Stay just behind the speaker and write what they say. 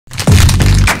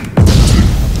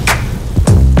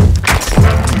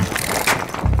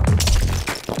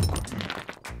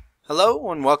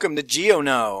Hello and welcome to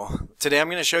GeoKnow. Today I'm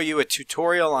going to show you a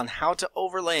tutorial on how to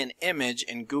overlay an image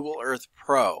in Google Earth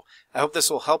Pro. I hope this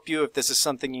will help you if this is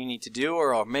something you need to do,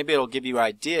 or maybe it'll give you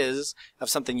ideas of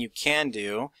something you can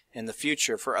do in the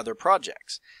future for other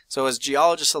projects. So as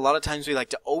geologists, a lot of times we like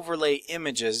to overlay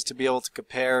images to be able to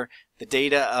compare the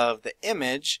data of the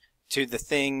image to the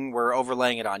thing we're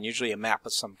overlaying it on, usually a map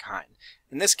of some kind.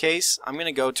 In this case, I'm going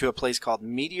to go to a place called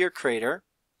Meteor Crater.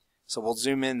 So we'll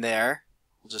zoom in there.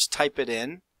 We'll just type it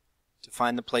in to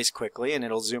find the place quickly, and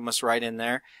it'll zoom us right in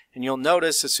there. And you'll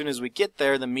notice as soon as we get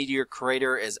there, the meteor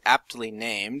crater is aptly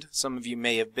named. Some of you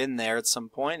may have been there at some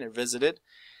point or visited.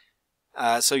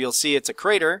 So you'll see it's a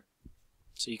crater.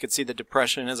 So you can see the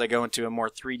depression as I go into a more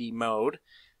 3D mode.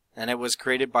 And it was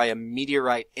created by a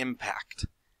meteorite impact.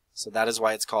 So that is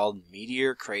why it's called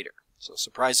Meteor Crater. So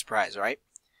surprise, surprise, right?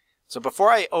 So before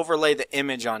I overlay the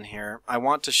image on here, I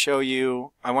want to tell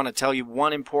you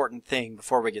one important thing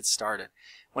before we get started.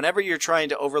 Whenever you're trying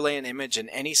to overlay an image in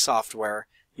any software,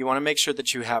 you want to make sure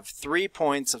that you have 3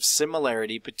 points of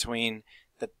similarity between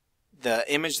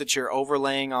the image that you're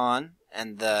overlaying on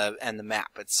and the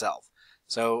map itself.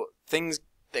 So things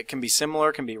that can be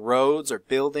similar can be roads or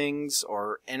buildings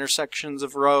or intersections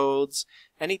of roads,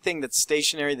 anything that's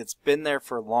stationary that's been there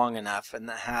for long enough and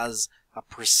that has a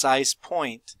precise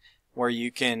point where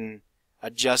you can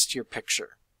adjust your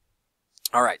picture.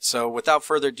 Alright, so without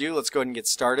further ado, let's go ahead and get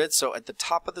started. So at the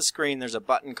top of the screen there's a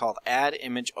button called Add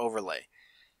Image Overlay.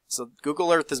 So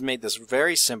Google Earth has made this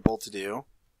very simple to do.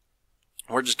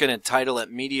 We're just going to title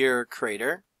it Meteor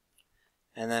Crater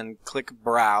and then click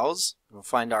Browse. We'll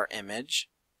find our image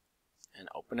and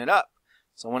open it up.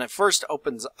 So when it first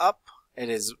opens up, it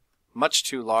is much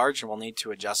too large and we'll need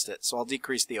to adjust it. So I'll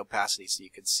decrease the opacity so you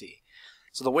can see.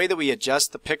 So the way that we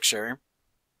adjust the picture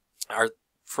are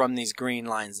from these green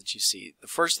lines that you see. The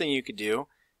first thing you could do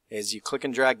is you click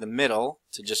and drag the middle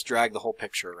to just drag the whole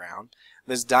picture around.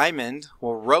 This diamond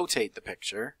will rotate the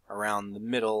picture around the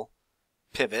middle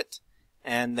pivot,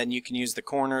 and then you can use the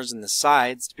corners and the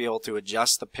sides to be able to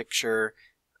adjust the picture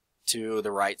to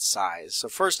the right size. So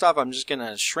first off, I'm just going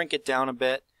to shrink it down a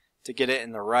bit to get it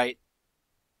in the right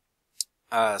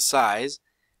size.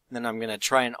 Then I'm going to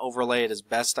try and overlay it as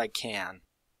best I can.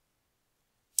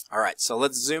 Alright, so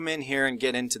let's zoom in here and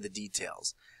get into the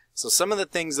details. So some of the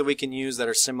things that we can use that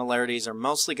are similarities are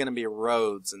mostly going to be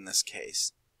roads in this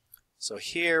case. So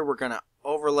here we're going to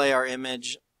overlay our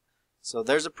image. So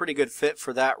there's a pretty good fit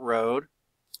for that road.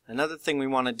 Another thing we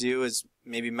want to do is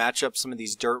maybe match up some of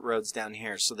these dirt roads down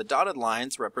here. So the dotted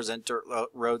lines represent dirt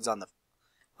roads on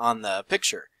the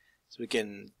picture. So we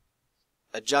can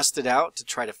adjust it out to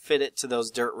try to fit it to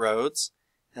those dirt roads,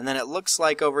 and then it looks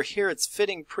like over here it's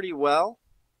fitting pretty well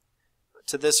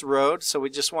to this road, so we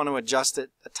just want to adjust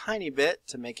it a tiny bit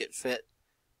to make it fit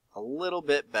a little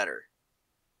bit better.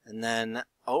 And then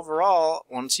overall,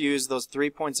 once you use those 3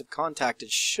 points of contact,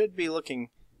 it should be looking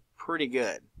pretty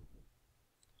good.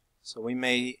 So we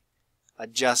may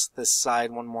adjust this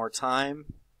side one more time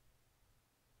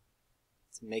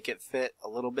to make it fit a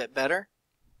little bit better.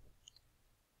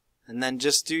 And then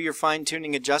just do your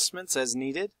fine-tuning adjustments as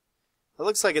needed. It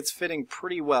looks like it's fitting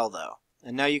pretty well though.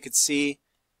 And now you can see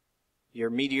your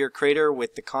meteor crater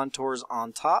with the contours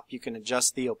on top. You can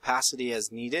adjust the opacity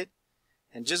as needed.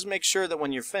 And just make sure that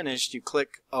when you're finished, you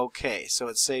click OK so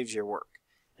it saves your work.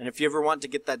 And if you ever want to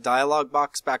get that dialog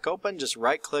box back open, just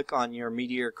right-click on your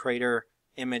meteor crater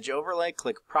image overlay,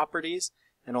 click Properties,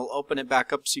 and it'll open it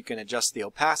back up so you can adjust the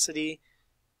opacity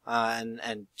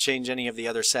and change any of the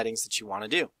other settings that you want to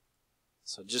do.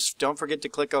 So just don't forget to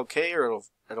click OK or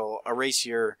it'll erase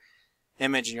your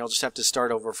image and you'll just have to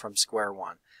start over from square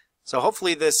one. So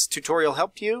hopefully this tutorial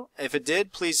helped you. If it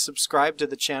did, please subscribe to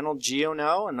the channel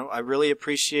GeoKnow, and I really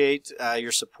appreciate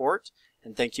your support,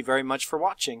 and thank you very much for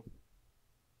watching.